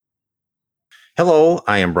Hello,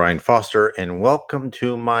 I am Brian Foster, and welcome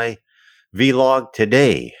to my vlog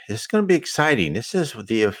today. This is going to be exciting. This is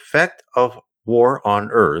the effect of war on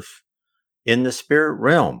Earth in the spirit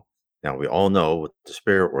realm. Now, we all know what the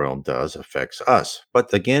spirit realm does affects us,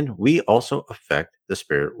 but again, we also affect the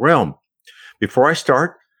spirit realm. Before I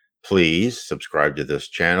start, please subscribe to this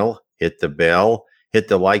channel, hit the bell, hit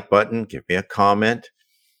the like button, give me a comment.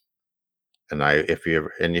 And if you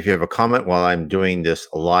have a comment while I'm doing this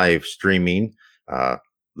live streaming, uh,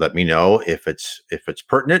 let me know if it's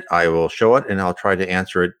pertinent. I will show it and I'll try to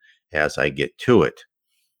answer it as I get to it.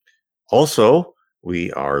 Also,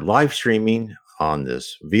 we are live streaming on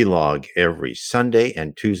this vlog every Sunday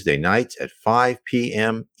and Tuesday nights at 5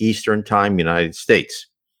 p.m. Eastern Time, United States.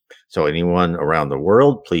 So anyone around the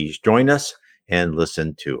world, please join us and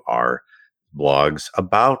listen to our blogs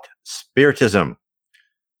about Spiritism.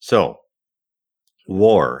 So,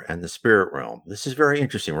 war and the spirit realm. This is very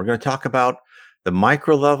interesting. We're going to talk about the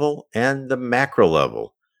micro level and the macro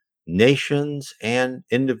level, nations and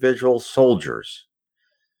individual soldiers.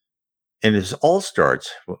 And this all starts,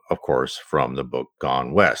 of course, from the book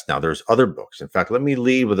Gone West. Now, there's other books. In fact, let me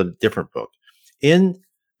lead with a different book. In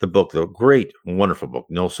the book, the great, wonderful book,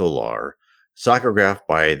 No Solar, psychographed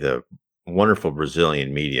by the wonderful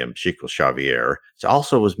Brazilian medium Chico Xavier. It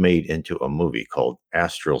also was made into a movie called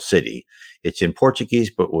Astral City. It's in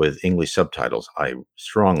Portuguese, but with English subtitles. I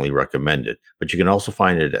strongly recommend it. But you can also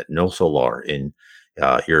find it at No Solar in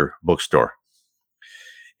your bookstore.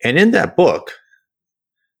 And in that book,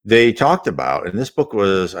 they talked about, and this book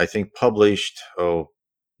was, I think, published,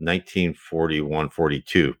 1941,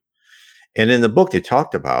 42. And in the book, they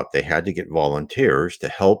talked about they had to get volunteers to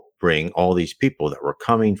help bring all these people that were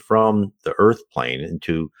coming from the earth plane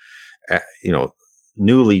into,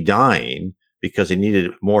 newly dying because they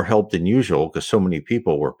needed more help than usual because so many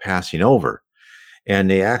people were passing over. And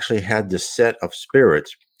they actually had this set of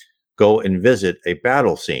spirits go and visit a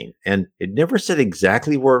battle scene. And it never said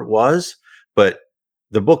exactly where it was, but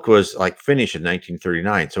the book was like finished in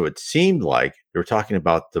 1939. So it seemed like they were talking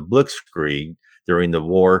about the Blitzkrieg during the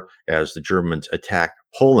war as the Germans attacked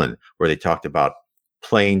Poland, where they talked about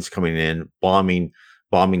planes coming in, bombing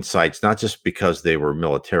sites, not just because they were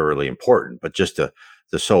militarily important, but just to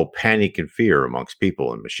sow panic and fear amongst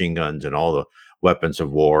people, and machine guns and all the weapons of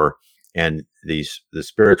war. And the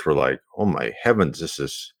spirits were like, "Oh my heavens, this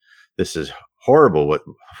is horrible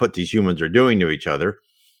what these humans are doing to each other."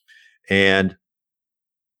 And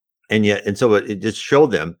so it just showed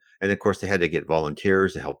them. And of course, they had to get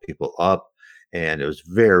volunteers to help people up. And it was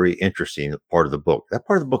very interesting part of the book. That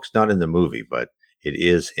part of the book's not in the movie, but it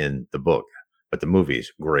is in the book. But the movie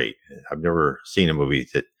is great. I've never seen a movie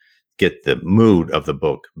that get the mood of the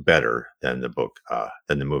book better than the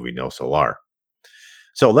movie No Solar.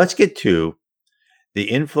 So let's get to the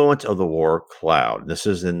influence of the war cloud. This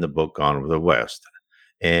is in the book Gone with the West.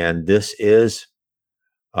 And this is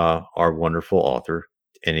our wonderful author,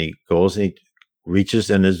 and he goes and he reaches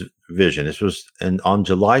in his vision. This was on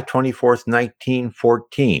July 24th,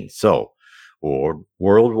 1914. So World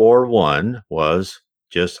War I was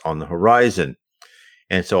just on the horizon.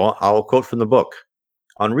 And so I'll quote from the book.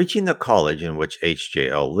 On reaching the college in which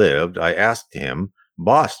HJL lived, I asked him,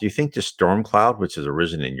 "Boss, do you think the storm cloud which has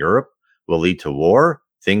arisen in Europe will lead to war?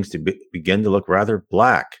 Things to begin to look rather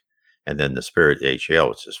black." And then the spirit HJL,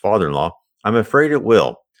 which is his father-in-law, "I'm afraid it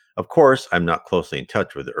will. Of course, I'm not closely in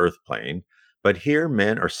touch with the earth plane, but here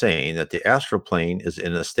men are saying that the astral plane is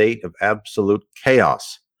in a state of absolute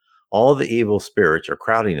chaos. All the evil spirits are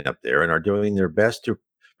crowding up there and are doing their best to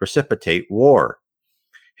precipitate war.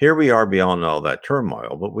 Here we are beyond all that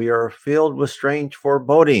turmoil, but we are filled with strange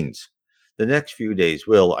forebodings. The next few days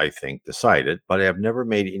will, I think, decide it, but I have never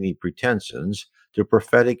made any pretensions to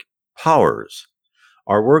prophetic powers.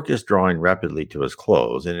 Our work is drawing rapidly to its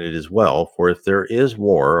close, and it is well, for if there is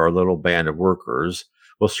war, our little band of workers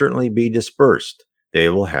will certainly be dispersed. They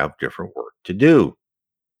will have different work to do.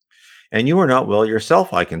 And you are not well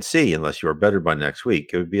yourself, I can see, unless you are better by next week.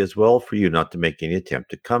 It would be as well for you not to make any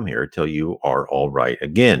attempt to come here till you are all right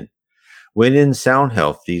again. When in sound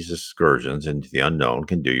health, these excursions into the unknown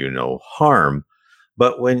can do you no harm,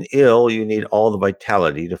 but when ill, you need all the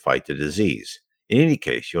vitality to fight the disease. In any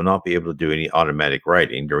case, you'll not be able to do any automatic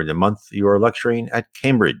writing during the month you are lecturing at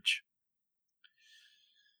Cambridge."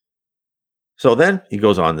 So then he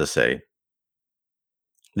goes on to say,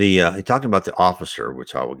 he's talking about the officer,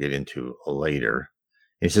 which I will get into later.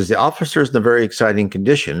 He says, "The officer is in a very exciting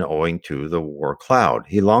condition owing to the war cloud.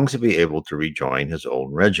 He longs to be able to rejoin his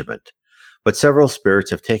own regiment. But several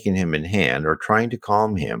spirits have taken him in hand, or trying to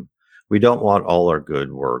calm him. We don't want all our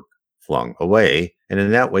good work flung away, and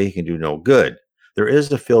in that way he can do no good. There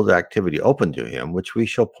is a field of activity open to him, which we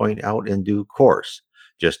shall point out in due course.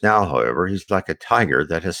 Just now, however, he's like a tiger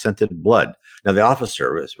that has scented blood. Now, the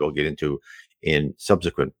officer, as we'll get into in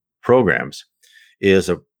subsequent programs, is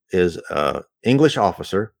a English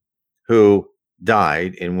officer who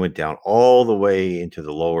died and went down all the way into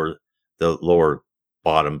the lower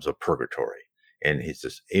bottoms of purgatory. And he's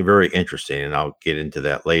just very interesting, and I'll get into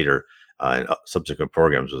that later in subsequent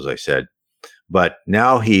programs, as I said. But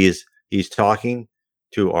now he's talking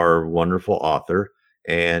to our wonderful author,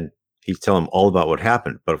 and he's telling him all about what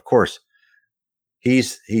happened. But of course,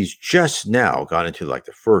 he's just now gone into like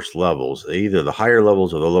the first levels, either the higher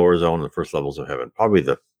levels of the lower zone, or the first levels of heaven, probably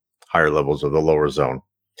the higher levels of the lower zone.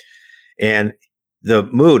 And the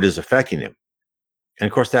mood is affecting him. And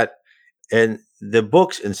of course, that and the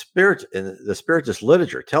books in the spiritist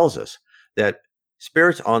literature tells us that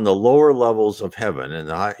spirits on the lower levels of heaven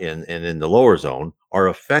and in the lower zone are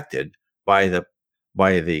affected by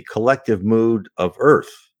the collective mood of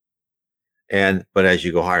earth. But as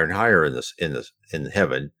you go higher and higher in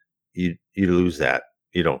heaven, you lose that.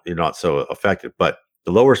 You're not so affected. But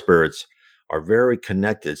the lower spirits are very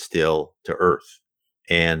connected still to earth,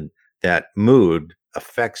 and that mood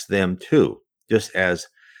affects them too, just as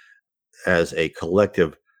a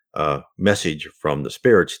collective message from the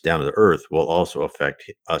spirits down to the earth will also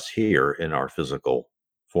affect us here in our physical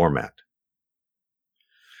format.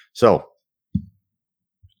 So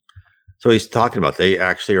he's talking about they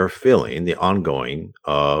actually are feeling the ongoing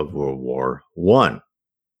of World War I.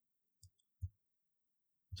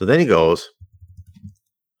 So then he goes,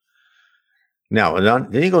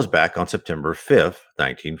 then he goes back on September 5th,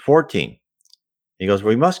 1914. He goes,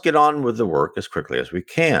 we must get on with the work as quickly as we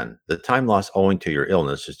can. The time lost owing to your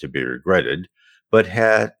illness is to be regretted, but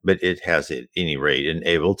it has at any rate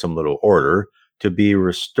enabled some little order to be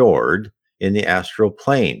restored in the astral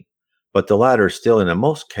plane. But the latter is still in a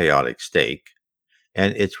most chaotic state,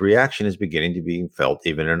 and its reaction is beginning to be felt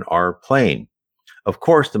even in our plane. Of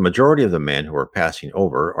course, the majority of the men who are passing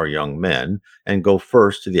over are young men and go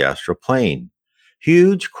first to the astral plane.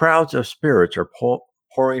 Huge crowds of spirits are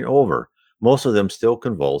pouring over, most of them still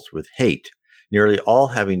convulsed with hate, nearly all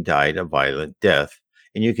having died a violent death,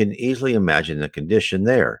 and you can easily imagine the condition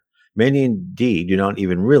there. Many indeed do not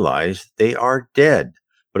even realize they are dead,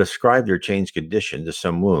 but ascribe their changed condition to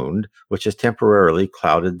some wound which has temporarily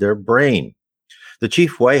clouded their brain. The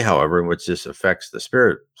chief way, however, in which this affects the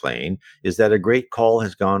spirit plane is that a great call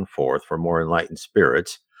has gone forth for more enlightened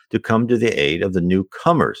spirits to come to the aid of the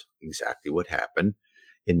newcomers. Exactly what happened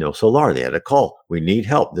in No Solar. They had a call. We need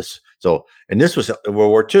help. And this was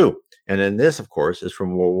World War II. And then this, of course, is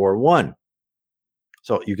from World War I.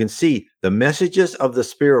 So you can see the messages of the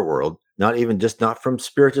spirit world, not from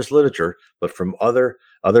spiritist literature, but from other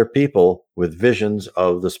people with visions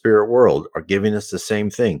of the spirit world, are giving us the same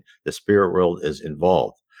thing. The spirit world is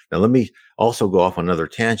involved. Now, let me also go off on another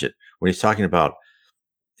tangent. When he's talking about,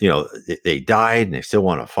 they died and they still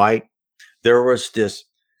want to fight. There was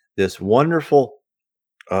this wonderful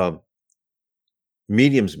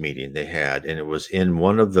mediums meeting they had, and it was in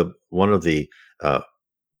one of the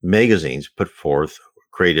magazines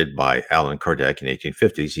created by Allan Kardec in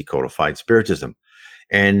 1850s. He codified Spiritism,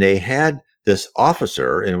 and they had this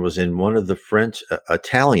officer, and it was in one of the French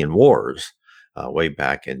Italian wars way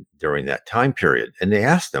back during that time period. And they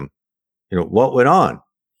asked him, what went on,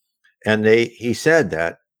 and he said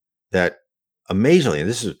that amazingly, and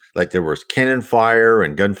this is like there was cannon fire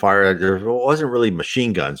and gunfire. There wasn't really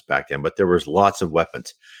machine guns back then, but there was lots of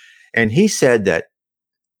weapons. And he said that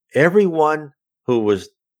everyone who was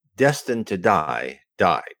destined to die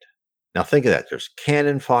died. Now think of that. There's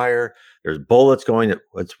cannon fire. There's bullets going,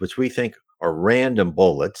 which we think are random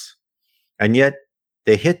bullets, and yet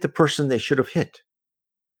they hit the person they should have hit.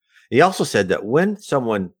 He also said that when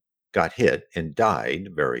someone got hit and died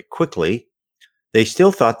very quickly, they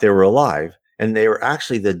still thought they were alive, and they were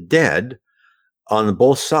actually the dead on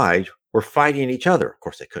both sides were fighting each other. Of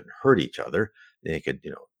course, they couldn't hurt each other. They could,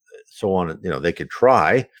 so on, they could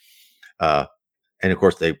try. And of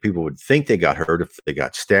course, people would think they got hurt if they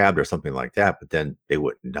got stabbed or something like that, but then they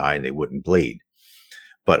wouldn't die and they wouldn't bleed.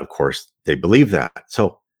 But of course, they believe that.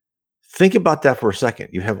 So think about that for a second.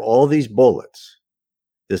 You have all these bullets,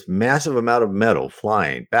 this massive amount of metal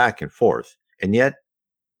flying back and forth, and yet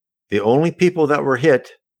the only people that were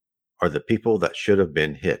hit are the people that should have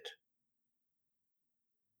been hit.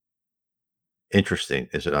 Interesting,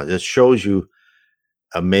 is it not? This shows you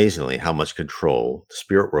amazingly how much control the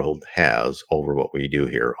spirit world has over what we do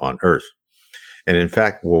here on Earth. And in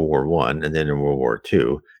fact, World War I and then in World War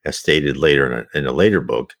II, as stated later in a later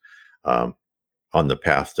book, on the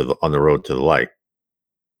road to the light,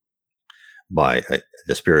 by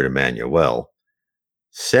the spirit Emmanuel,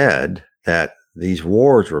 said that these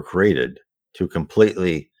wars were created to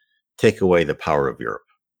completely take away the power of Europe,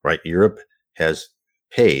 right? Europe has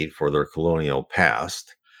paid for their colonial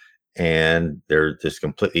past, and they're just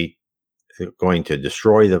completely going to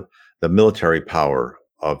destroy the military power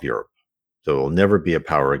of Europe. So it will never be a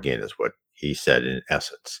power again, is what he said in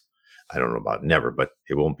essence. I don't know about never, but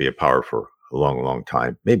it won't be a power for a long, long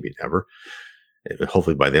time, maybe never.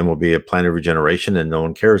 Hopefully by then we'll be a planet of regeneration and no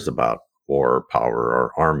one cares about war, power,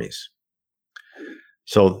 or armies.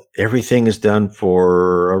 So everything is done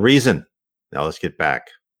for a reason. Now let's get back.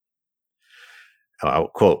 I'll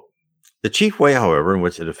quote, the chief way, however, in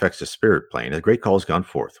which it affects the spirit plane, a great call has gone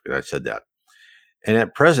forth. I said that. And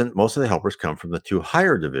at present, most of the helpers come from the two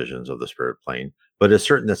higher divisions of the spirit plane, but it's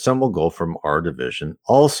certain that some will go from our division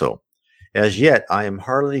also. As yet, I am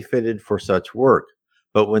hardly fitted for such work,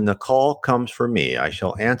 but when the call comes for me, I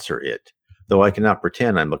shall answer it, though I cannot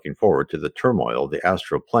pretend I'm looking forward to the turmoil of the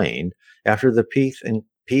astral plane after the peace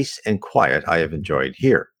and quiet I have enjoyed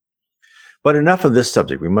here. But enough of this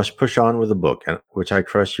subject. We must push on with the book, which I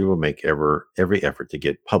trust you will make every effort to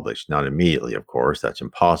get published. Not immediately, of course, that's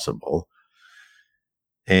impossible.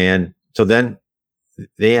 And so then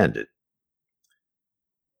they ended.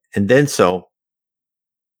 And then so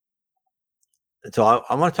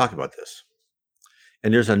I want to talk about this.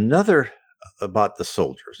 And there's another about the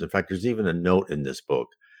soldiers. In fact, there's even a note in this book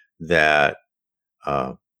that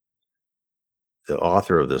the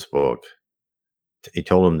author of this book, he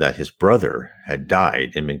told him that his brother had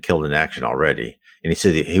died and been killed in action already. And he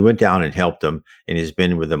said he went down and helped him, and he's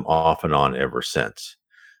been with them off and on ever since.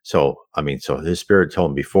 So his spirit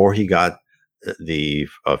told him before he got the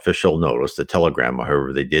official notice, the telegram,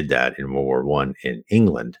 however they did that in World War I in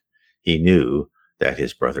England, he knew that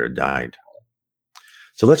his brother had died.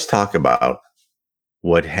 So let's talk about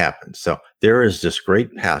what happened. So there is this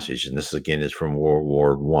great passage, and this again is from World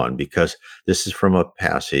War I, because this is from a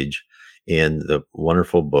passage in the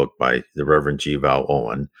wonderful book by the Reverend G. Val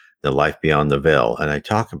Owen, The Life Beyond the Veil. And I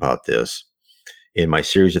talk about this in my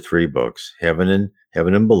series of 3 books, Heaven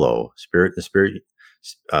and Below, Spirits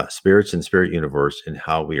and Spirit Universe, and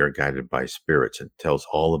How We Are Guided by Spirits. It tells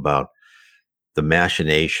all about the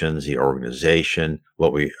machinations, the organization,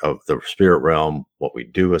 of the spirit realm, what we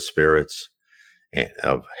do as spirits, and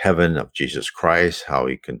of heaven, of Jesus Christ, how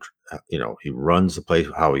he can, he runs the place,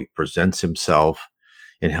 how he presents himself,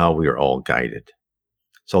 and how we are all guided.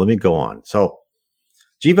 So let me go on. So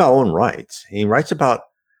G. Val Owen writes about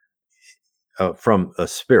from a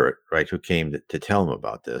spirit, right, who came to tell him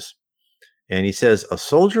about this. And he says, a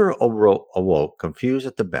soldier awoke confused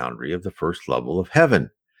at the boundary of the first level of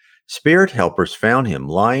heaven. Spirit helpers found him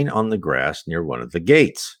lying on the grass near one of the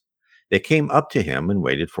gates. They came up to him and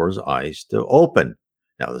waited for his eyes to open.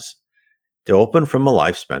 Now, to open from a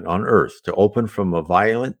life spent on earth, to open from a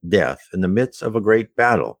violent death in the midst of a great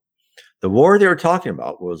battle. The war they were talking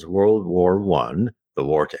about was World War I, the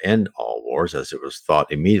war to end all wars, as it was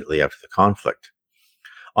thought immediately after the conflict.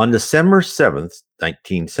 On December 7th,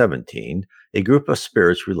 1917, a group of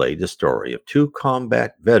spirits relayed the story of 2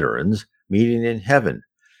 combat veterans meeting in heaven,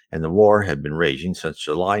 and the war had been raging since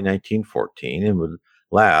July 1914 and would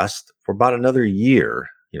last for about another year,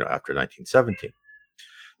 after 1917.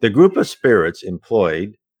 The group of spirits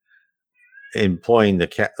employing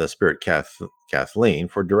the spirit Kathleen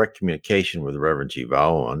for direct communication with Reverend G.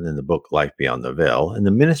 Val Owen in the book Life Beyond the Veil, in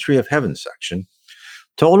the Ministry of Heaven section,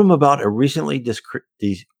 told him about a recently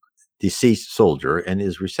deceased soldier and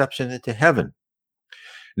his reception into heaven.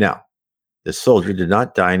 Now, this soldier did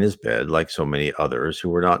not die in his bed like so many others who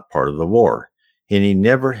were not part of the war, and he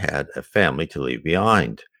never had a family to leave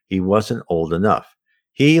behind. He wasn't old enough.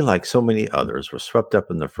 He, like so many others, was swept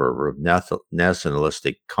up in the fervor of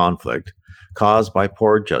nationalistic conflict caused by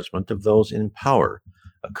poor judgment of those in power,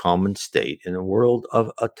 a common state in a world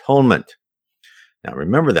of atonement. Now,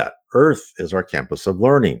 remember that Earth is our campus of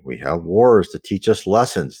learning. We have wars to teach us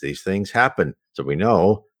lessons. These things happen, so we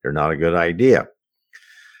know they're not a good idea.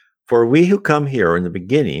 For we who come here are in the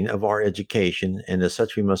beginning of our education, and as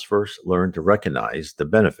such we must first learn to recognize the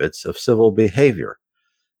benefits of civil behavior.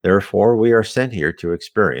 Therefore, we are sent here to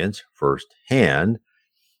experience firsthand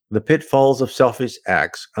the pitfalls of selfish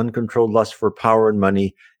acts, uncontrolled lust for power and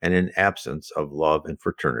money, and an absence of love and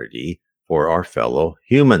fraternity for our fellow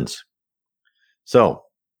humans. So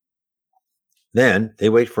then they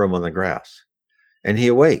wait for him on the grass, and he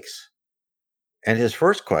awakes. And his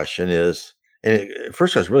first question is,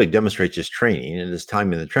 really demonstrates his training and his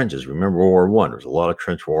time in the trenches. Remember World War I, there was a lot of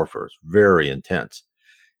trench warfare. It's very intense.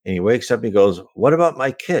 And he wakes up and he goes, "What about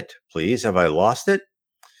my kit, please? Have I lost it?"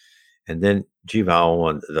 And then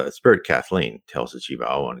Jivaowan, the spirit Kathleen, tells us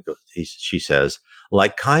Jivaowan, she says,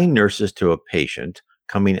 like kind nurses to a patient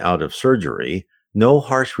coming out of surgery, no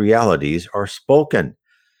harsh realities are spoken,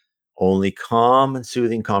 only calm and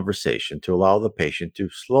soothing conversation to allow the patient to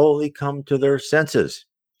slowly come to their senses,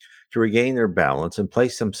 to regain their balance and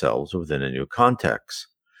place themselves within a new context.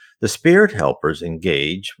 The spirit helpers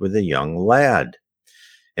engage with a young lad,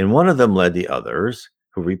 and one of them led the others,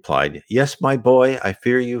 who replied, "Yes, my boy, I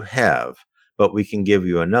fear you have, but we can give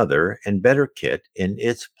you another and better kit in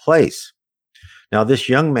its place." Now, this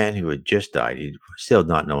young man who had just died, he still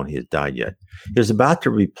not known he had died yet, he was about to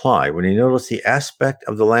reply when he noticed the aspect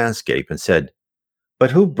of the landscape and said,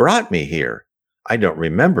 "But who brought me here? I don't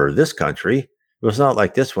remember this country. It was not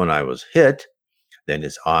like this when I was hit." Then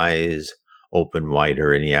his eyes opened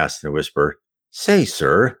wider and he asked in a whisper, "Say,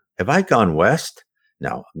 sir, have I gone west?"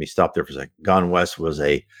 Now, let me stop there for a second. Gone west was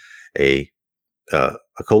a, a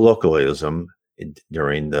colloquialism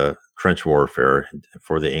during the trench warfare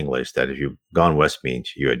for the English that if you've gone west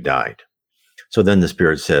means you had died. So then the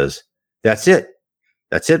spirit says, "That's it.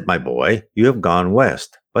 That's it, my boy. You have gone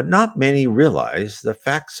west." But not many realize the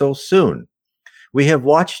fact so soon. We have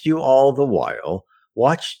watched you all the while,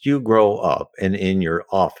 watched you grow up and in your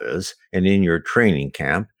office and in your training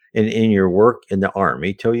camp and in your work in the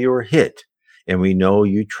army till you were hit. And we know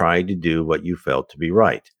you tried to do what you felt to be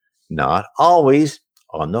right. Not always.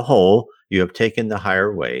 On the whole, you have taken the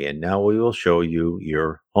higher way, and now we will show you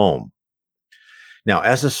your home. Now,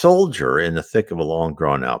 as a soldier in the thick of a long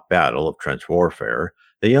drawn out battle of trench warfare,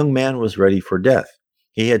 the young man was ready for death.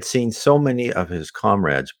 He had seen so many of his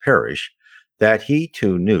comrades perish that he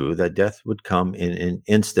too knew that death would come in an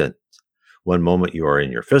instant. One moment you are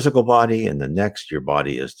in your physical body, and the next your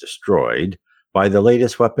body is destroyed by the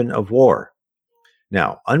latest weapon of war.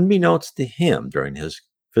 Now, unbeknownst to him during his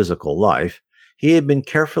physical life, he had been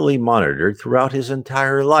carefully monitored throughout his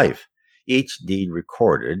entire life, each deed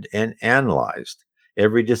recorded and analyzed.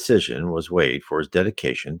 Every decision was weighed for his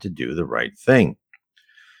dedication to do the right thing.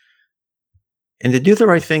 And to do the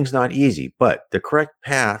right thing is not easy, but the correct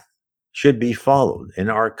path should be followed, and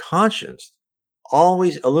our conscience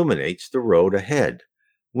always illuminates the road ahead.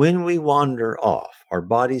 When we wander off, our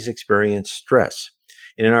bodies experience stress.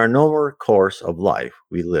 And in our normal course of life,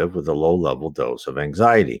 we live with a low level dose of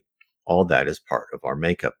anxiety. All that is part of our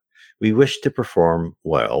makeup. We wish to perform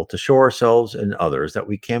well, to show ourselves and others that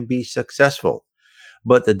we can be successful.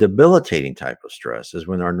 But the debilitating type of stress is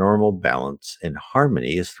when our normal balance and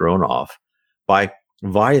harmony is thrown off by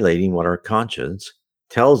violating what our conscience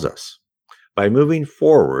tells us. By moving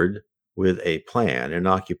forward with a plan, an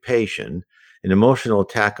occupation, an emotional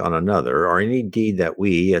attack on another, or any deed that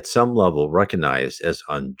we at some level recognize as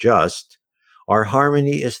unjust, our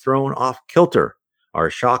harmony is thrown off kilter. Our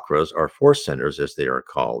chakras are force centers, as they are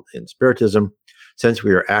called in Spiritism, since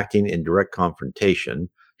we are acting in direct confrontation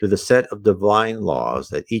to the set of divine laws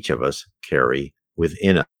that each of us carry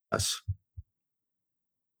within us.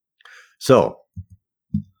 So,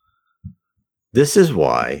 this is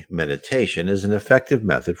why meditation is an effective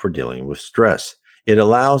method for dealing with stress. It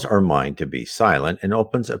allows our mind to be silent and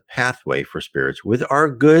opens a pathway for spirits with our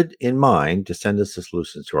good in mind to send us the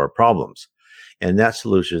solutions to our problems. And that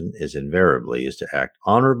solution is invariably is to act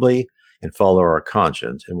honorably and follow our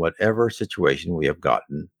conscience in whatever situation we have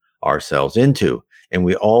gotten ourselves into. And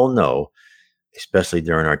we all know, especially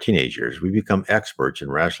during our teenage years, we become experts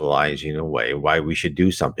in rationalizing away why we should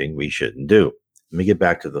do something we shouldn't do. Let me get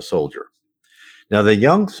back to the soldier. Now, the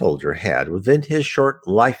young soldier had, within his short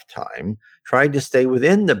lifetime, tried to stay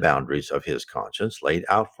within the boundaries of his conscience laid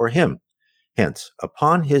out for him. Hence,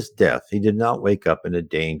 upon his death, he did not wake up in a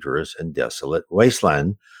dangerous and desolate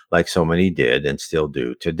wasteland like so many did and still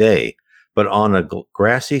do today, but on a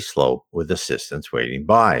grassy slope with assistance waiting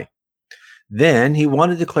by. Then he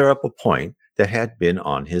wanted to clear up a point that had been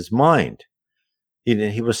on his mind.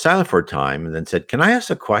 He was silent for a time and then said, "Can I ask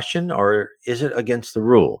a question, or is it against the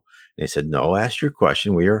rule?" And they said, "No, ask your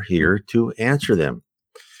question. We are here to answer them."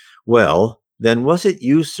 "Well, then was it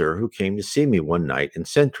you, sir, who came to see me one night in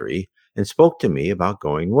Sentry and spoke to me about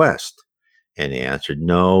going west?" And he answered,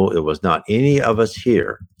 "No, it was not any of us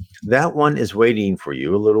here. That one is waiting for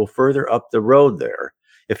you a little further up the road there.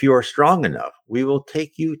 If you are strong enough, we will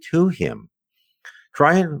take you to him.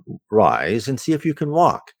 Try and rise and see if you can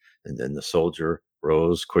walk." And then the soldier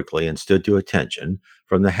rose quickly and stood to attention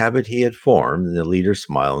from the habit he had formed. And the leader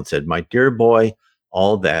smiled and said, "My dear boy,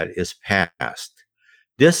 all that is past.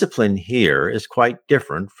 Discipline here is quite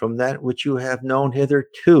different from that which you have known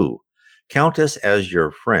hitherto. Count us as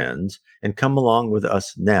your friends and come along with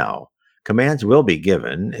us now. Commands will be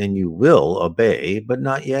given, and you will obey, but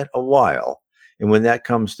not yet a while. And when that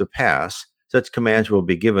comes to pass, such commands will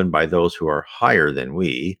be given by those who are higher than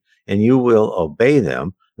we, and you will obey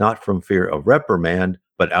them, not from fear of reprimand,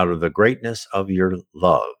 but out of the greatness of your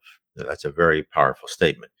love. That's a very powerful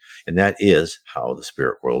statement. And that is how the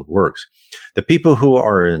spirit world works. The people who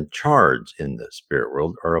are in charge in the spirit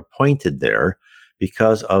world are appointed there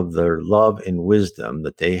because of their love and wisdom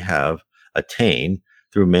that they have attained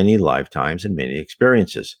through many lifetimes and many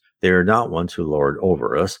experiences. They are not ones who lord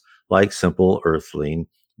over us like simple earthling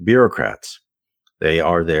bureaucrats. They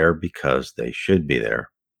are there because they should be there.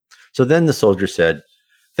 So then the soldier said,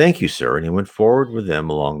 "Thank you, sir," and he went forward with them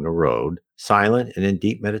along the road, silent and in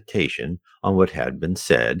deep meditation on what had been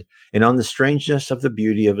said and on the strangeness of the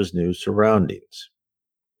beauty of his new surroundings.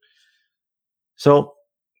 So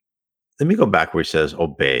let me go back where he says,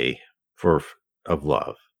 obey for of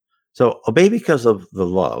love. So obey because of the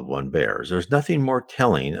love one bears. There's nothing more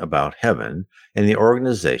telling about heaven and the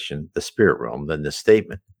organization, the spirit realm, than this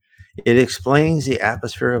statement. It explains the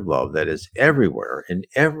atmosphere of love that is everywhere in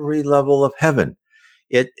every level of heaven.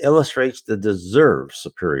 It illustrates the deserved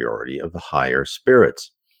superiority of the higher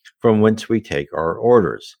spirits, from whence we take our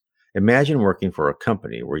orders. Imagine working for a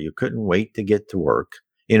company where you couldn't wait to get to work,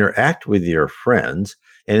 interact with your friends,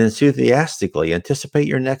 and enthusiastically anticipate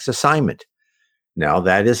your next assignment. Now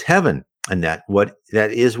that is heaven, and that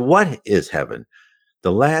is what is heaven.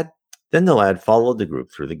 The lad Then the lad followed the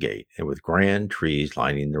group through the gate, and with grand trees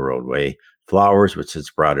lining the roadway, flowers which had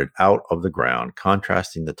sprouted out of the ground,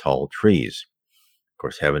 contrasting the tall trees. Of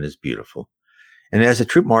course, heaven is beautiful. And as the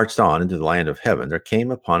troop marched on into the land of heaven, there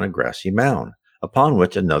came upon a grassy mound, upon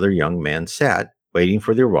which another young man sat, waiting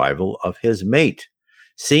for the arrival of his mate.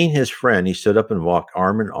 Seeing his friend, he stood up and walked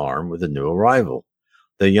arm in arm with the new arrival.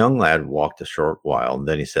 The young lad walked a short while, and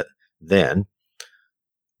then he said,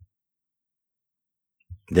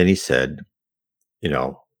 you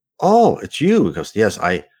know, "Oh, it's you." Because yes,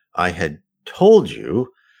 I had told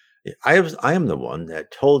you, I am the one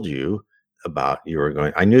that told you about you were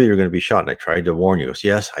going. I knew you were going to be shot, and I tried to warn you. Goes,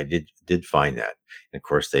 yes, I did find that. And of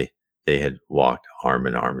course, they had walked arm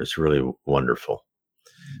in arm. It's really wonderful.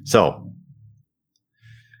 So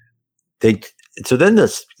they so then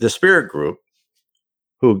the spirit group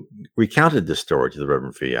who recounted this story to the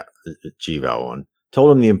Reverend G. Vallon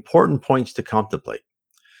told him the important points to contemplate.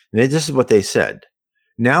 And this is what they said.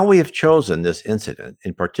 Now we have chosen this incident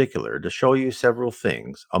in particular to show you several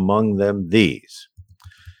things, among them these.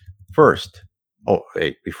 First,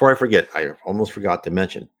 before I forget, I almost forgot to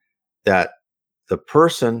mention that the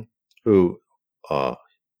person who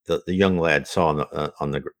the young lad saw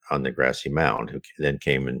on the grassy mound, who then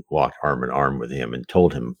came and walked arm in arm with him and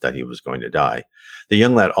told him that he was going to die, the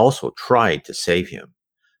young lad also tried to save him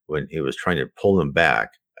when he was trying to pull him back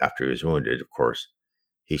after he was wounded. Of course,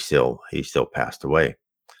 he still passed away.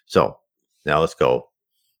 So now let's go.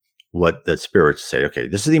 What the spirits say. Okay,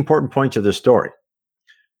 this is the important points of the story.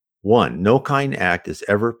 1. No kind act is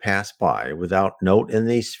ever passed by without note in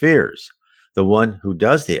these spheres. The one who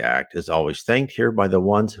does the act is always thanked here by the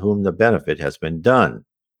ones whom the benefit has been done.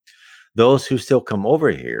 Those who still come over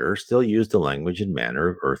here still use the language and manner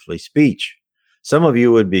of earthly speech. Some of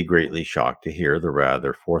you would be greatly shocked to hear the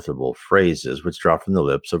rather forcible phrases which drop from the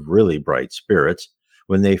lips of really bright spirits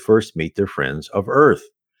when they first meet their friends of earth.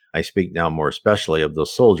 I speak now more especially of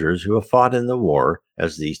those soldiers who have fought in the war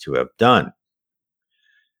as these two have done.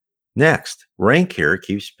 Next, rank here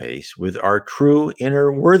keeps pace with our true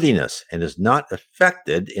inner worthiness and is not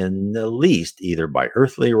affected in the least either by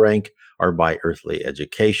earthly rank or by earthly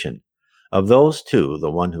education. Of those two, the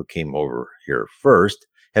one who came over here first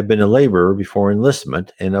had been a laborer before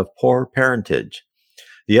enlistment and of poor parentage.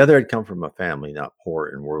 The other had come from a family not poor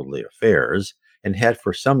in worldly affairs and had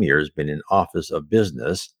for some years been in office of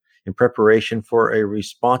business in preparation for a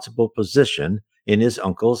responsible position in his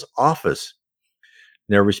uncle's office.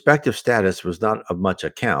 Their respective status was not of much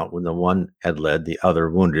account when the one had led the other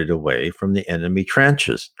wounded away from the enemy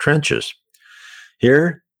trenches.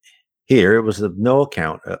 Here it was of no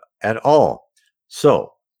account at all.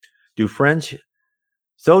 So do friends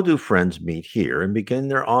meet here and begin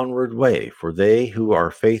their onward way, for they who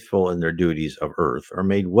are faithful in their duties of earth are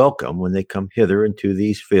made welcome when they come hither into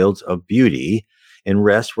these fields of beauty and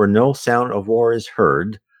rest where no sound of war is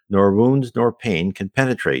heard, nor wounds nor pain can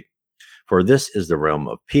penetrate. For this is the realm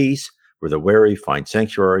of peace, where the weary find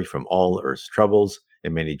sanctuary from all earth's troubles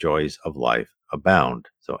and many joys of life abound.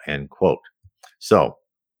 So, end quote. So,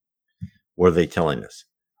 what are they telling us?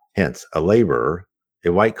 Hence, a laborer,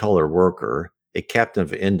 a white-collar worker, a captain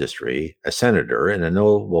of industry, a senator, and a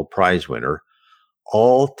Nobel Prize winner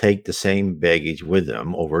all take the same baggage with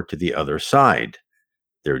them over to the other side.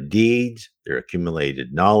 their deeds, their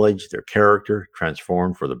accumulated knowledge, their character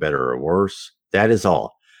transformed for the better or worse. That is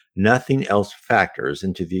all. Nothing else factors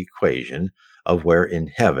into the equation of where in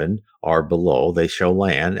heaven or below they shall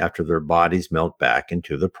land after their bodies melt back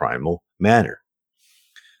into the primal matter.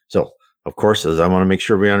 So, of course, as I want to make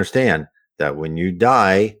sure we understand that when you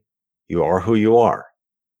die, you are who you are.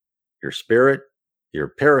 Your spirit,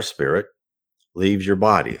 your paraspirit, leaves your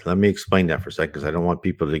body. Let me explain that for a second because I don't want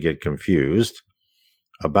people to get confused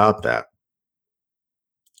about that.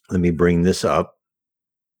 Let me bring this up.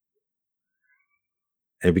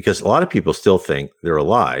 And because a lot of people still think they're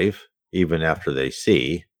alive even after they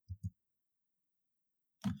see.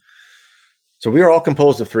 So we are all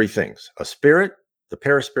composed of three things: a spirit, the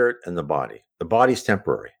paraspirit, and the body. The body's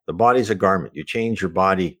temporary. The body's a garment. You change your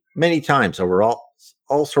body many times over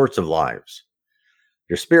all sorts of lives.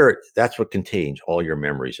 Your spirit, that's what contains all your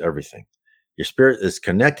memories, everything. Your spirit is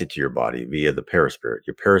connected to your body via the paraspirit.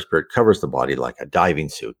 Your paraspirit covers the body like a diving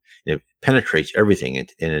suit. And it penetrates everything,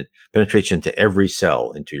 and it penetrates into every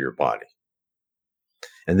cell into your body.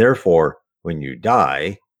 And therefore, when you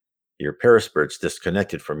die, your paraspirit's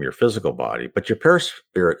disconnected from your physical body, but your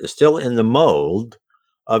paraspirit is still in the mold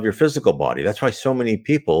of your physical body. That's why so many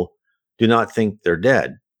people do not think they're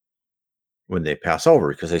dead when they pass over,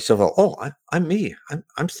 because they still feel, oh, I'm me.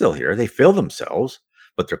 I'm still here. They feel themselves,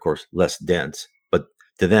 but they're, of course, less dense. But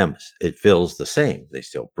to them, it feels the same. They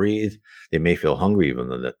still breathe. They may feel hungry, even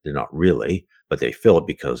though they're not really, but they feel it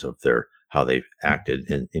because of how they've acted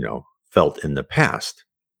and felt in the past.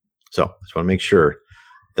 So I just want to make sure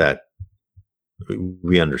that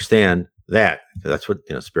we understand that. That's what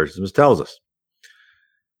Spiritism tells us.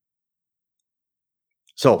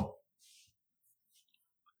 So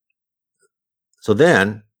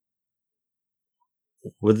then,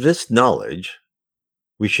 with this knowledge,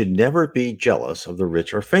 we should never be jealous of the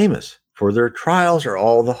rich or famous, for their trials are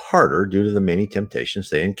all the harder due to the many temptations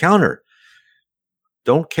they encounter.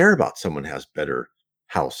 Don't care about someone has better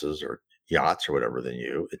houses or yachts or whatever than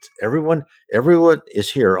you. It's everyone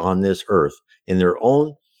is here on this earth in their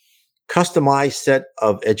own customized set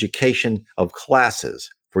of education of classes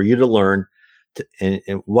for you to learn. And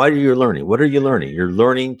why are you learning? What are you learning? You're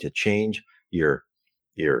learning to change your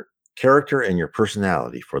character and your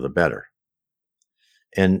personality for the better.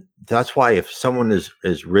 And that's why if someone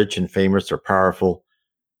is rich and famous or powerful,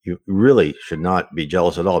 you really should not be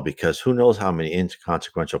jealous at all, because who knows how many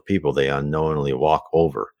inconsequential people they unknowingly walk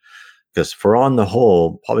over. Because for on the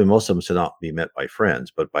whole, probably most of them should not be met by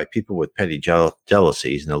friends, but by people with petty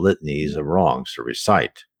jealousies and the litanies of wrongs to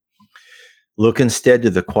recite. Look instead to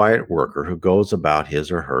the quiet worker who goes about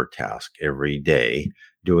his or her task every day,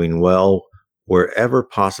 doing well wherever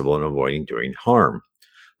possible and avoiding doing harm.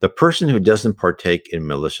 The person who doesn't partake in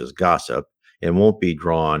malicious gossip and won't be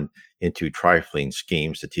drawn into trifling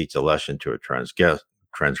schemes to teach a lesson to a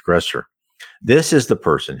transgressor. This is the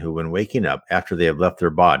person who, when waking up after they have left their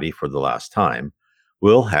body for the last time,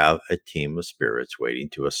 will have a team of spirits waiting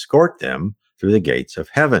to escort them through the gates of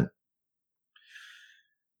heaven.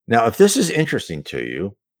 Now, if this is interesting to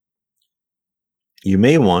you, you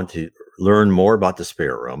may want to learn more about the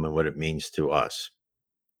spirit realm and what it means to us.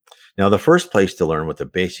 Now, the first place to learn what the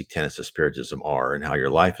basic tenets of Spiritism are and how your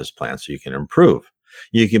life is planned so you can improve.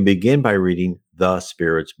 You can begin by reading The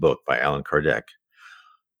Spirit's Book by Allan Kardec.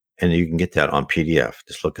 And you can get that on PDF.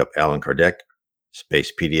 Just look up Allan Kardec,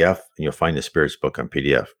 space PDF, and you'll find the Spirit's Book on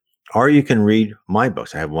PDF. Or you can read my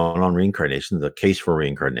books. I have one on reincarnation, The Case for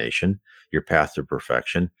Reincarnation, Your Path to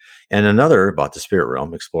Perfection, and another about the spirit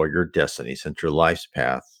realm, Explore Your Destiny, since your life's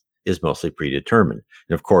path is mostly predetermined.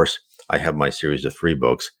 And of course, I have my series of 3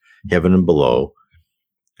 books, Heaven and Below,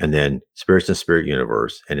 and then Spirits and Spirit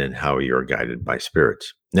Universe, and then How You're Guided by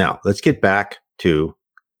Spirits. Now, let's get back to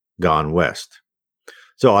Gone West.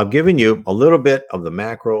 So I've given you a little bit of the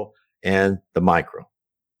macro and the micro.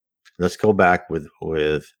 Let's go back with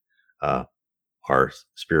our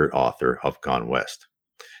spirit author of Gone West.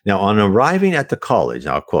 Now, on arriving at the college,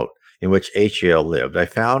 now I'll quote, in which H.L. lived, I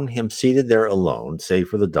found him seated there alone, save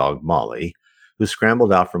for the dog Molly, who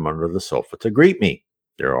scrambled out from under the sofa to greet me.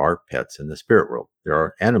 There are pets in the spirit world. There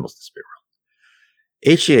are animals in the spirit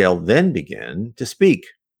world. H.L. then began to speak.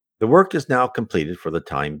 The work is now completed for the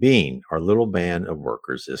time being. Our little band of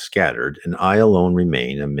workers is scattered, and I alone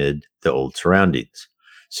remain amid the old surroundings.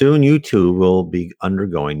 Soon you too will be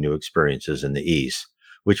undergoing new experiences in the East,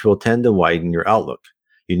 which will tend to widen your outlook.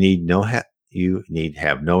 You need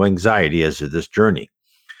have no anxiety as to this journey.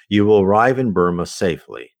 You will arrive in Burma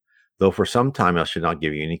safely. Though for some time I should not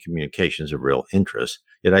give you any communications of real interest,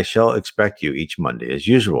 yet I shall expect you each Monday as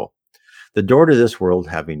usual. The door to this world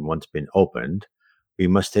having once been opened, we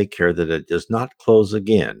must take care that it does not close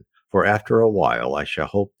again, for after a while I shall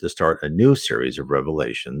hope to start a new series of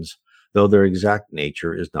revelations, though their exact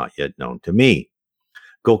nature is not yet known to me.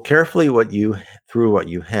 Go carefully through what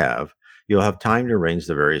you have. You'll have time to arrange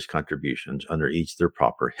the various contributions under each their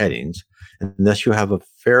proper headings, and thus you have a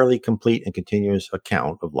fairly complete and continuous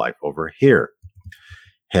account of life over here.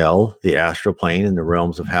 Hell, the astral plane, and the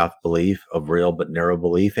realms of half belief, of real but narrow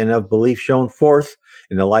belief, and of belief shown forth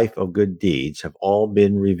in the life of good deeds have all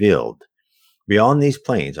been revealed. Beyond these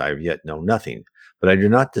planes I have yet known nothing, but I do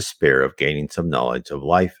not despair of gaining some knowledge of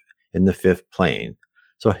life in the fifth plane.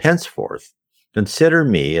 So henceforth, consider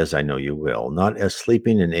me, as I know you will, not as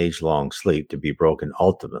sleeping an age-long sleep to be broken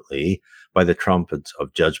ultimately by the trumpets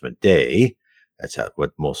of Judgment Day. That's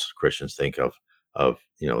what most Christians think of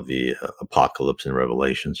the apocalypse and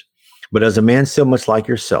revelations. But as a man still much like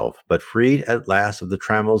yourself, but freed at last of the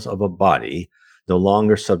trammels of a body, no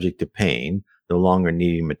longer subject to pain, no longer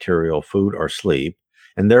needing material food or sleep,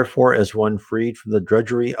 and therefore as one freed from the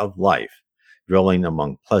drudgery of life, dwelling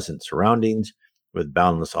among pleasant surroundings with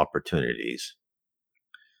boundless opportunities.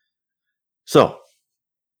 So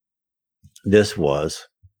this was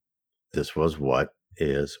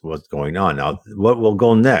what's going on. Now, what will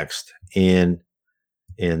go next in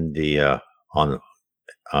the on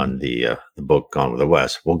the book Gone with the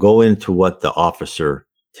West, we'll go into what the officer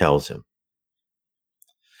tells him.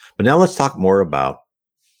 But now let's talk more about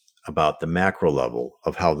the macro level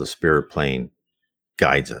of how the spirit plane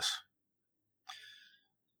guides us.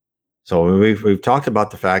 So we've talked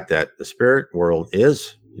about the fact that the spirit world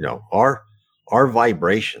is, our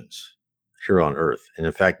vibrations here on Earth. And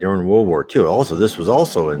in fact, during World War II, also this was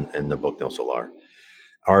also in the book No Solar,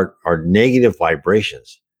 our negative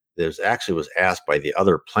vibrations. There's actually was asked by the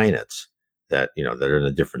other planets that that are in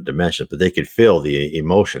a different dimension, but they could feel the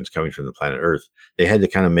emotions coming from the planet Earth. They had to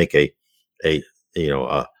kind of make a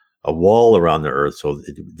wall around the Earth so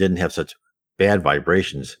it didn't have such bad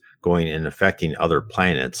vibrations going and affecting other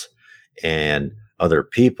planets and other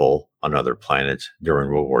people on other planets during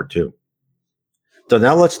World War II. So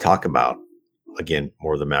now let's talk about, again,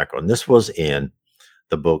 more of the macro. And this was in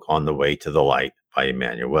the book On the Way to the Light by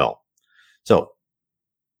Emmanuel. So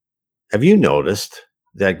have you noticed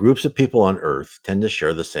that groups of people on Earth tend to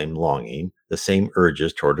share the same longing, the same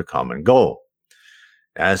urges toward a common goal?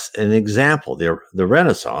 As an example, the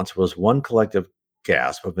Renaissance was one collective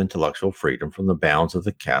gasp of intellectual freedom from the bounds of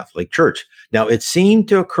the Catholic Church. Now, it seemed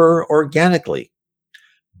to occur organically,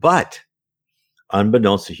 but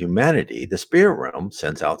unbeknownst to humanity, the spirit realm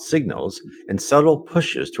sends out signals and subtle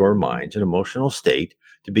pushes to our minds and emotional state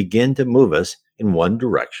to begin to move us in one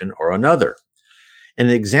direction or another. And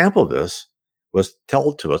an example of this was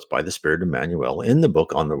told to us by the Spirit Emmanuel in the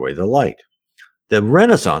book On the Way to the Light. The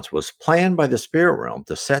Renaissance was planned by the spirit realm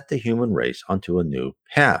to set the human race onto a new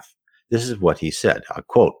path. This is what he said, I'll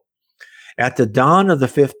quote, "At the dawn of the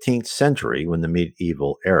 15th century, when the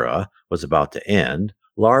medieval era was about to end,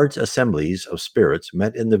 large assemblies of spirits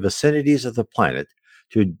met in the vicinities of the planet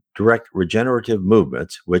to direct regenerative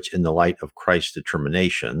movements, which, in the light of Christ's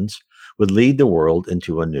determinations, would lead the world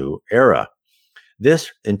into a new era.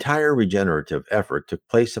 This entire regenerative effort took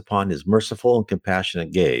place upon his merciful and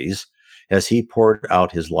compassionate gaze as he poured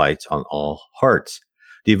out his lights on all hearts.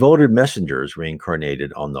 Devoted messengers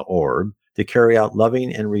reincarnated on the orb to carry out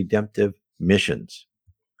loving and redemptive missions."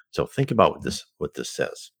 So think about what this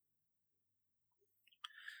says.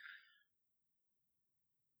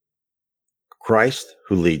 Christ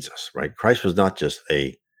who leads us, right? Christ was not just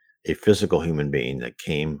a physical human being that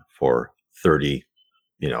came for 30,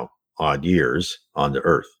 odd years on the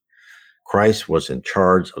earth. Christ was in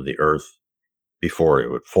charge of the earth before it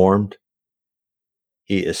was formed.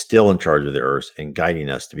 He is still in charge of the earth and guiding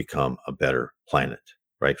us to become a better planet,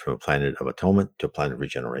 right? From a planet of atonement to a planet of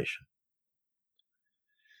regeneration.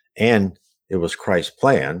 And it was Christ's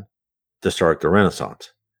plan to start the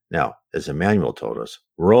Renaissance. Now, as Emmanuel told us,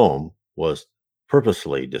 Rome was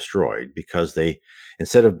purposely destroyed because they,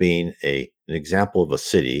 instead of being an example of a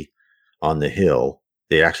city on the hill,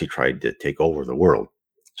 they actually tried to take over the world.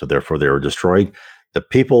 So therefore they were destroyed. The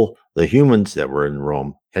people, the humans that were in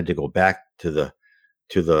Rome had to go back to the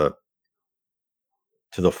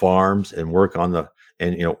farms and work on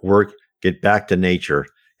get back to nature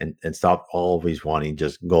and stop always wanting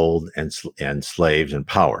just gold and slaves and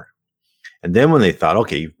power. And then when they thought,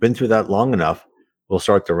 okay, you've been through that long enough, we'll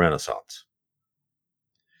start the Renaissance.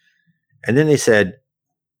 And then they said,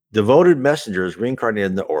 devoted messengers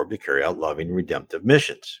reincarnated in the orb to carry out loving, redemptive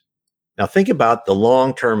missions. Now think about the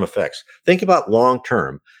long-term effects. Think about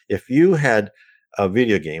long-term. If you had a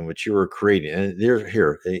video game which you were creating, and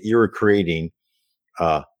you were creating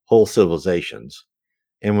whole civilizations,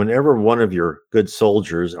 And whenever one of your good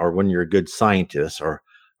soldiers or one of your good scientists or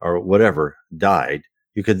whatever died,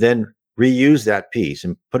 you could then reuse that piece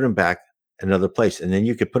and put them back in another place. And then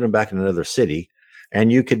you could put them back in another city.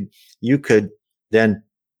 And you could then,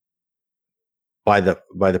 by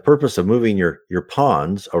the purpose of moving your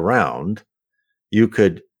pawns around, you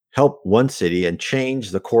could help one city and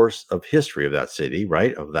change the course of history of that city,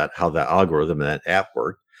 right? Of that, how that algorithm and that app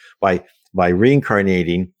worked by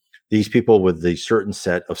reincarnating these people with the certain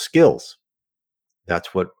set of skills.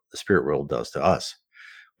 That's what the spirit world does to us.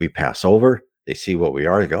 We pass over, they see what we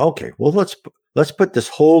are, they go, okay, well, let's put this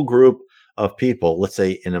whole group of people, let's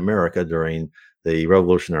say in America during the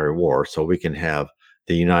Revolutionary War, so we can have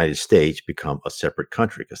the United States become a separate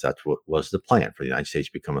country, because that's what was the plan, for the United States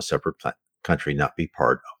to become a separate country, not be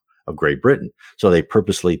part of Great Britain. So they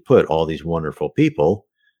purposely put all these wonderful people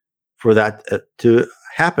for that to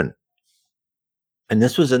happen. And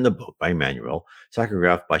this was in the book by Emmanuel,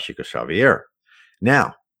 psychographed by Chico Xavier.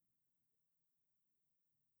 Now,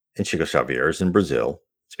 and Chico Xavier is in Brazil,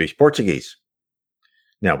 speaks Portuguese.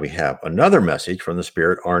 Now we have another message from the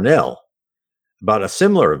spirit Arnel about a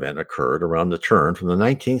similar event occurred around the turn from the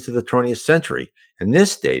 19th to the 20th century. And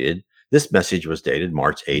this message was dated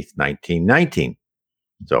March 8th, 1919.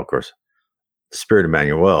 So, of course, the spirit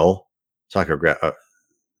Emmanuel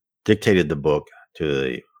dictated the book to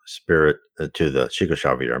the spirit, to the Chico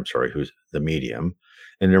Xavier, who's the medium.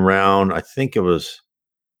 And around, I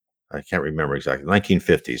can't remember exactly,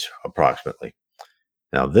 1950s approximately.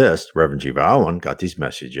 Now this, Reverend Jiva Alwan got these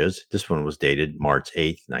messages. This one was dated March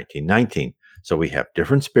 8th, 1919. So we have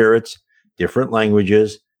different spirits, different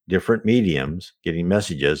languages, different mediums getting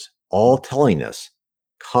messages, all telling us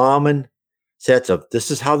common sets of,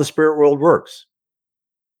 this is how the spirit world works.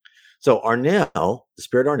 So Arnel, the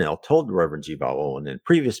spirit Arnel, told Reverend Jiva Alwan in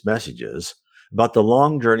previous messages about the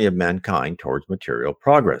long journey of mankind towards material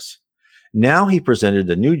progress. Now he presented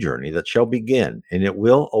a new journey that shall begin, and it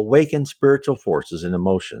will awaken spiritual forces and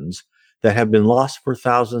emotions that have been lost for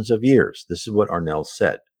thousands of years. This is what Arnel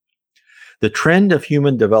said. The trend of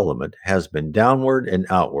human development has been downward and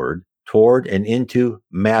outward, toward and into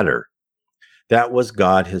matter. That was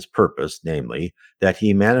God, his purpose, namely, that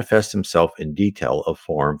he manifest himself in detail of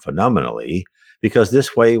form phenomenally, because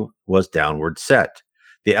this way was downward set.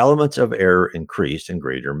 The elements of air increased in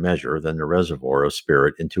greater measure than the reservoir of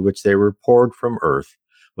spirit into which they were poured from earth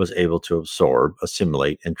was able to absorb,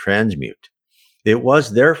 assimilate, and transmute. It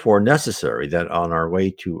was therefore necessary that on our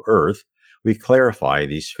way to earth we clarify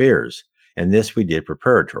these spheres, and this we did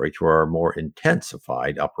preparatory to our more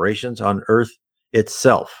intensified operations on earth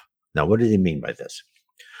itself. Now, what did he mean by this?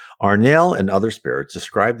 Arnel and other spirits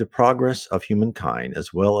describe the progress of humankind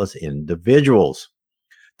as well as individuals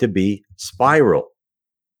to be spiral.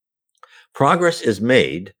 Progress is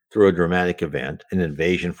made through a dramatic event, an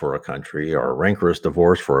invasion for a country, or a rancorous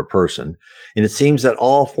divorce for a person, and it seems that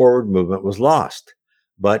all forward movement was lost.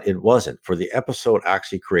 But it wasn't, for the episode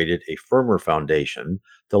actually created a firmer foundation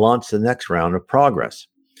to launch the next round of progress.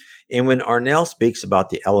 And when Arnel speaks about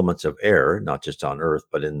the elements of air, not just on Earth,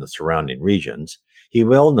 but in the surrounding regions, he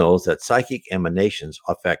well knows that psychic emanations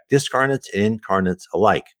affect discarnates and incarnates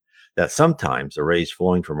alike, that sometimes the rays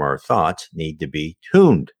flowing from our thoughts need to be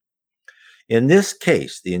tuned. In this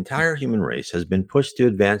case, the entire human race has been pushed to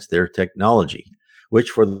advance their technology,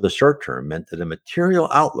 which for the short term meant that a material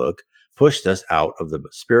outlook pushed us out of the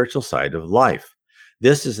spiritual side of life.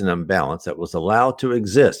 This is an imbalance that was allowed to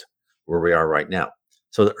exist where we are right now,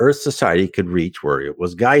 so the Earth society could reach where it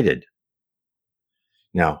was guided.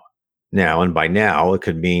 Now, and by now, it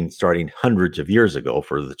could mean starting hundreds of years ago,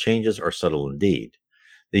 for the changes are subtle indeed.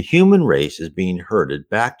 The human race is being herded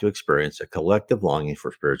back to experience a collective longing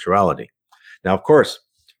for spirituality. Now, of course,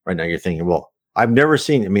 right now you're thinking, well, I've never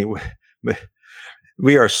seen,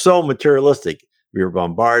 we are so materialistic. We were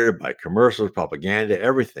bombarded by commercials, propaganda,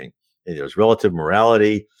 everything. And there's relative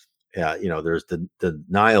morality. There's the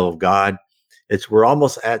denial of God. We're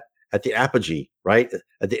almost at the apogee, right?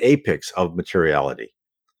 At the apex of materiality.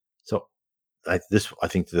 So I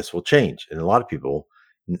think this will change. And a lot of people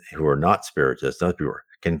who are not spiritists, other people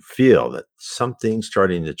can feel that something's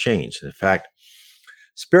starting to change. And in fact,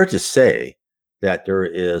 spiritists say that there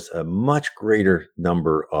is a much greater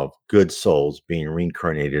number of good souls being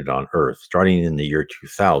reincarnated on Earth, starting in the year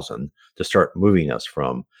 2000, to start moving us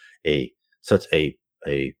from such a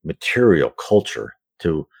material culture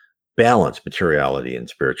to balance materiality and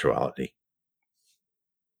spirituality.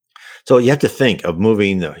 So you have to think of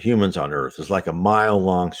moving the humans on Earth as like a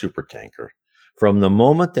mile-long supertanker. From the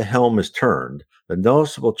moment the helm is turned, the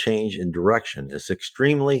noticeable change in direction is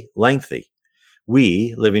extremely lengthy.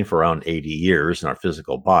 We, living for around 80 years in our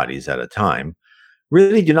physical bodies at a time,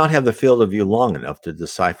 really do not have the field of view long enough to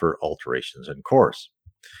decipher alterations in course.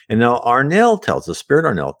 And now Spirit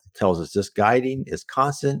Arnell tells us this guiding is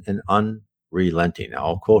constant and unrelenting. Now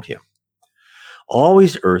I'll quote him.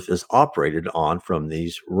 Always Earth is operated on from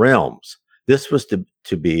these realms. This was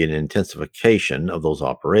to be an intensification of those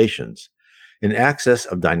operations, an access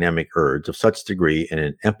of dynamic urge of such degree and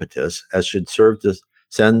an impetus as should serve to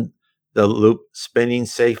send the loop spinning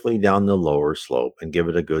safely down the lower slope and give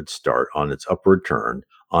it a good start on its upward turn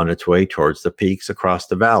on its way towards the peaks across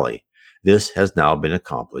the valley. This has now been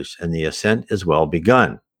accomplished and the ascent is well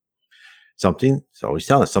begun. So he's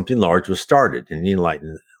telling us something large was started, and he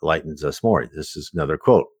enlightens us more. This is another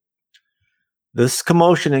quote. This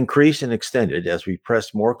commotion increased and extended as we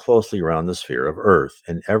pressed more closely around the sphere of Earth,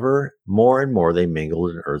 and ever more and more they mingled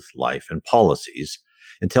in Earth life and policies,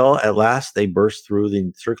 until at last they burst through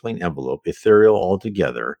the circling envelope, ethereal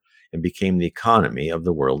altogether, and became the economy of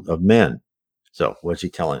the world of men. So, what's he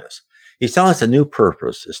telling us? He's telling us a new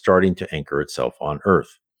purpose is starting to anchor itself on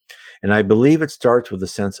Earth. And I believe it starts with a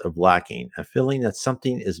sense of lacking, a feeling that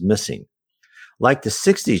something is missing. Like the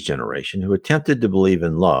 60s generation who attempted to believe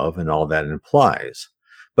in love and all that implies.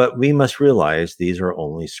 But we must realize these are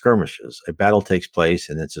only skirmishes. A battle takes place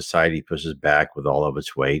and then society pushes back with all of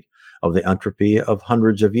its weight of the entropy of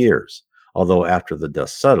hundreds of years. Although after the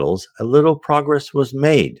dust settles, a little progress was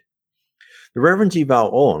made. The Reverend G. Val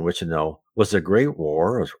Owen, which was the Great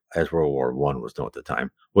War, as World War I was known at the time,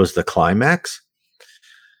 was the climax.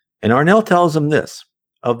 And Arnell tells him this,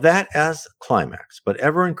 of that as climax, but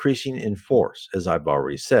ever increasing in force, as I've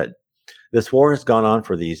already said. This war has gone on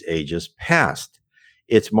for these ages past.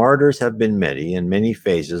 Its martyrs have been many, and many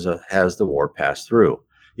phases has the war passed through.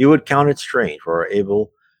 You would count it strange were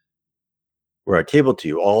I table to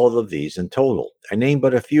you all of these in total. I name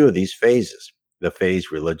but a few of these phases. The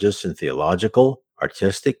phase religious and theological,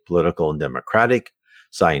 artistic, political and democratic,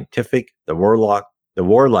 scientific, the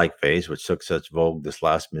warlike phase, which took such vogue this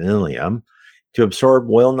last millennium, to absorb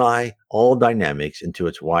well nigh all dynamics into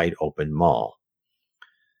its wide open maw.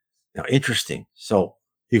 Now, interesting. So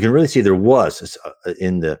you can really see there was,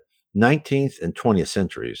 in the 19th and 20th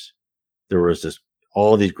centuries, there was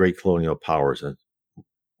all these great colonial powers and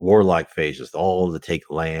warlike phases, all to take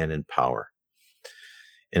land and power.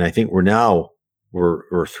 And I think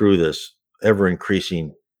we're through this ever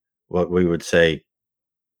increasing, what we would say,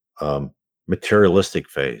 materialistic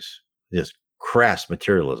phase, this crass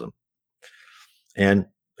materialism. And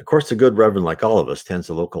of course, the good reverend, like all of us, tends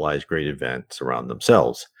to localize great events around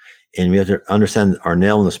themselves. And we have to understand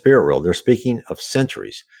Arnell in the spirit world, they're speaking of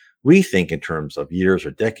centuries. We think in terms of years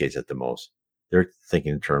or decades at the most. They're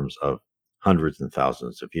thinking in terms of hundreds and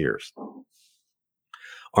thousands of years.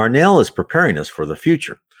 Arnell is preparing us for the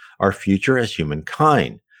future, our future as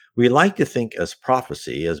humankind. We like to think as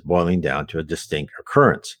prophecy as boiling down to a distinct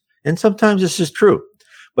occurrence. And sometimes this is true.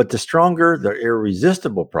 But the stronger, the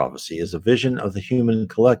irresistible prophecy is a vision of the human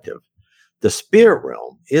collective. The spirit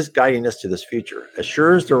realm is guiding us to this future. As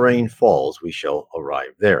sure as the rain falls, we shall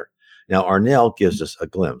arrive there. Now, Arnell gives us a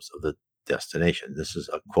glimpse of the destination. This is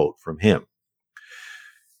a quote from him.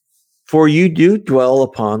 For you do dwell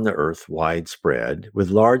upon the earth widespread, with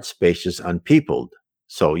large spaces unpeopled.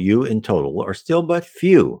 So you in total are still but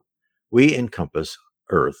few. We encompass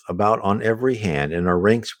earth about on every hand, and our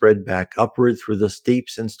ranks spread back upward through the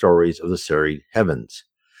steeps and stories of the serried heavens.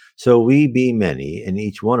 So we be many, and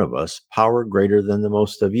each one of us power greater than the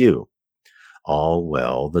most of you. All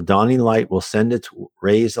well, the dawning light will send its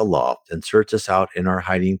rays aloft and search us out in our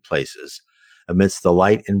hiding places, amidst the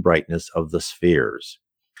light and brightness of the spheres.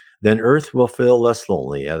 Then earth will feel less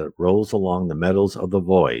lonely as it rolls along the meadows of the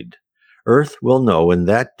void. Earth will know in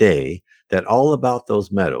that day that all about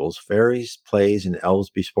those meadows fairies, plays, and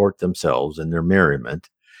elves besport themselves in their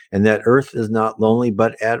merriment, and that earth is not lonely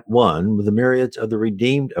but at one with the myriads of the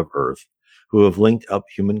redeemed of earth who have linked up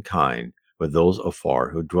humankind with those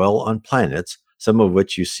afar who dwell on planets, some of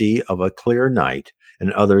which you see of a clear night,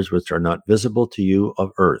 and others which are not visible to you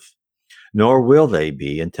of earth. Nor will they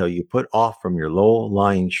be until you put off from your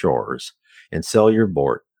low-lying shores and sail your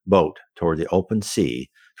boat toward the open sea,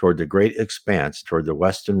 toward the great expanse, toward the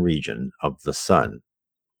western region of the sun.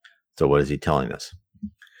 So what is he telling us?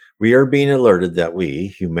 We are being alerted that we,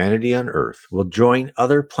 humanity on Earth, will join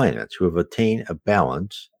other planets who have attained a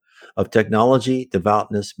balance of technology,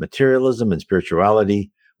 devoutness, materialism, and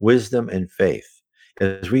spirituality, wisdom, and faith.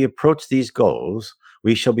 As we approach these goals,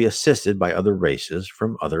 we shall be assisted by other races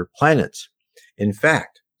from other planets. In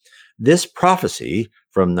fact, this prophecy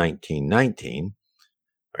from 1919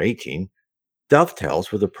 or 18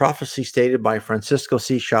 dovetails with a prophecy stated by Francisco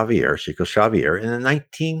Xavier in the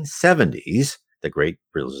 1970s the great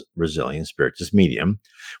Brazilian spiritist medium,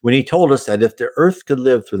 when he told us that if the Earth could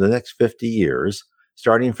live through the next 50 years,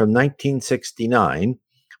 starting from 1969,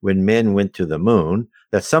 when men went to the moon,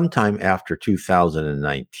 that sometime after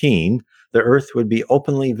 2019, the Earth would be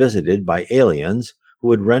openly visited by aliens who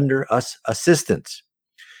would render us assistance.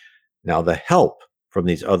 Now, the help from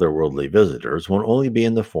these otherworldly visitors won't only be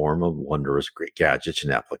in the form of wondrous great gadgets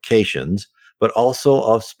and applications, but also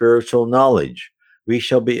of spiritual knowledge. We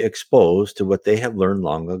shall be exposed to what they have learned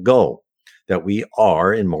long ago, that we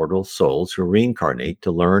are immortal souls who reincarnate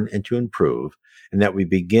to learn and to improve, and that we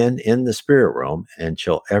begin in the spirit realm and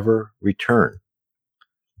shall ever return.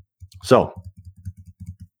 So,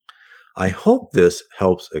 I hope this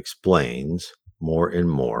helps explains more and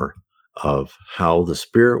more of how the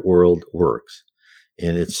spirit world works.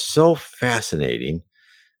 And it's so fascinating.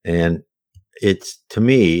 And it's, to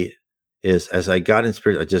me, is as I got in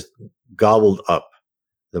spirit, I just gobbled up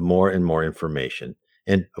the more and more information.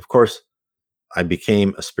 And of course, I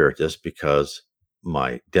became a spiritist because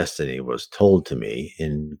my destiny was told to me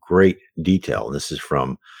in great detail. And this is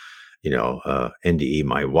from, NDE.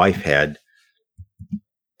 My wife had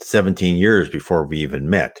 17 years before we even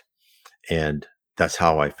met. And that's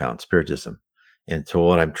how I found Spiritism. And so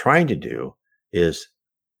what I'm trying to do is,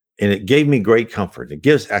 and it gave me great comfort. It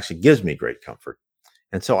gives me great comfort.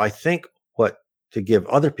 And so I think what to give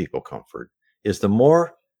other people comfort is the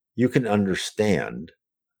more you can understand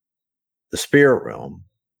the spirit realm,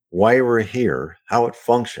 why we're here, how it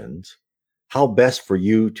functions, how best for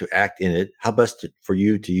you to act in it, how best for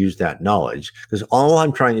you to use that knowledge. Because all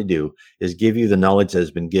I'm trying to do is give you the knowledge that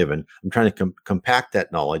has been given. I'm trying to compact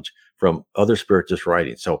that knowledge from other spiritist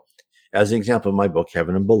writings. So, as an example, in my book,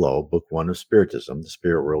 Heaven and Below, book 1 of Spiritism, the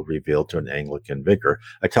spirit world revealed to an Anglican vicar,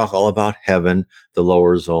 I talk all about heaven, the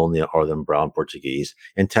lower zone, or the brown Portuguese,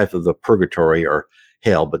 and type of the purgatory or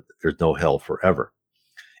hell, but there's no hell forever.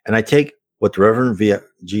 And I take what the Reverend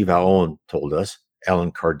G. Vaughan told us,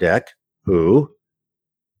 Allan Kardec, who,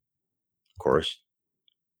 of course,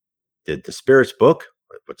 did the Spirits book,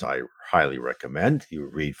 which I highly recommend you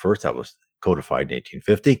read first. That was codified in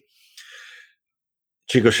 1850.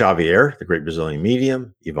 Chico Xavier, the great Brazilian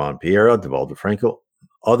medium, Ivan Pereira, Divaldo Franco,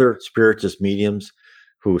 other spiritist mediums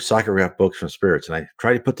who psychograph books from spirits. And I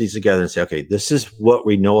try to put these together and say, okay, this is what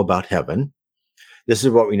we know about heaven. This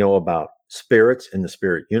is what we know about spirits in the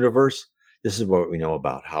spirit universe. This is what we know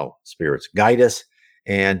about how spirits guide us.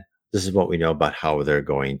 And this is what we know about how they're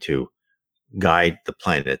going to guide the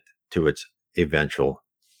planet to its eventual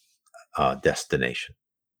destination.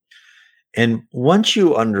 And once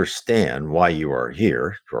you understand why you are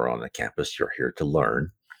here, you're on the campus, you're here to learn,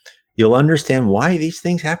 you'll understand why these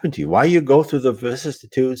things happen to you, why you go through the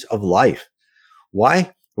vicissitudes of life.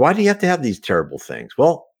 Why do you have to have these terrible things?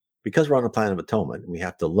 Well, because we're on the planet of atonement, we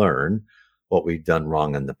have to learn what we've done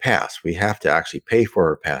wrong in the past. We have to actually pay for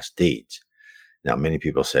our past deeds. Now, many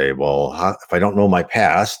people say, well, if I don't know my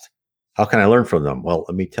past, how can I learn from them? Well,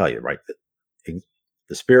 let me tell you, right?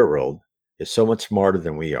 The spirit world is so much smarter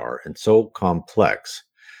than we are and so complex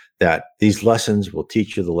that these lessons will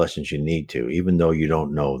teach you the lessons you need to, even though you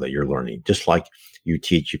don't know that you're learning. Just like you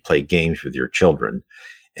play games with your children,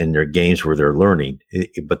 and they're games where they're learning,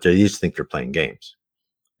 but they just think they're playing games.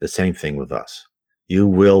 The same thing with us. You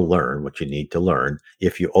will learn what you need to learn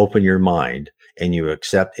if you open your mind and you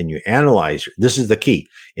accept and you analyze. This is the key.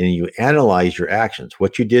 And you analyze your actions,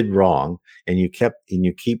 what you did wrong, and you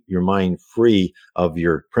keep your mind free of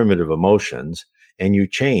your primitive emotions, and you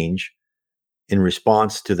change in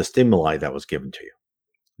response to the stimuli that was given to you.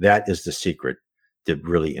 That is the secret to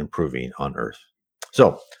really improving on Earth.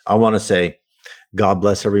 So I want to say, God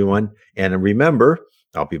bless everyone. And remember,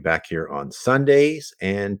 I'll be back here on Sundays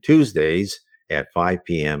and Tuesdays at 5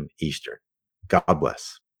 p.m. Eastern. God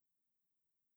bless.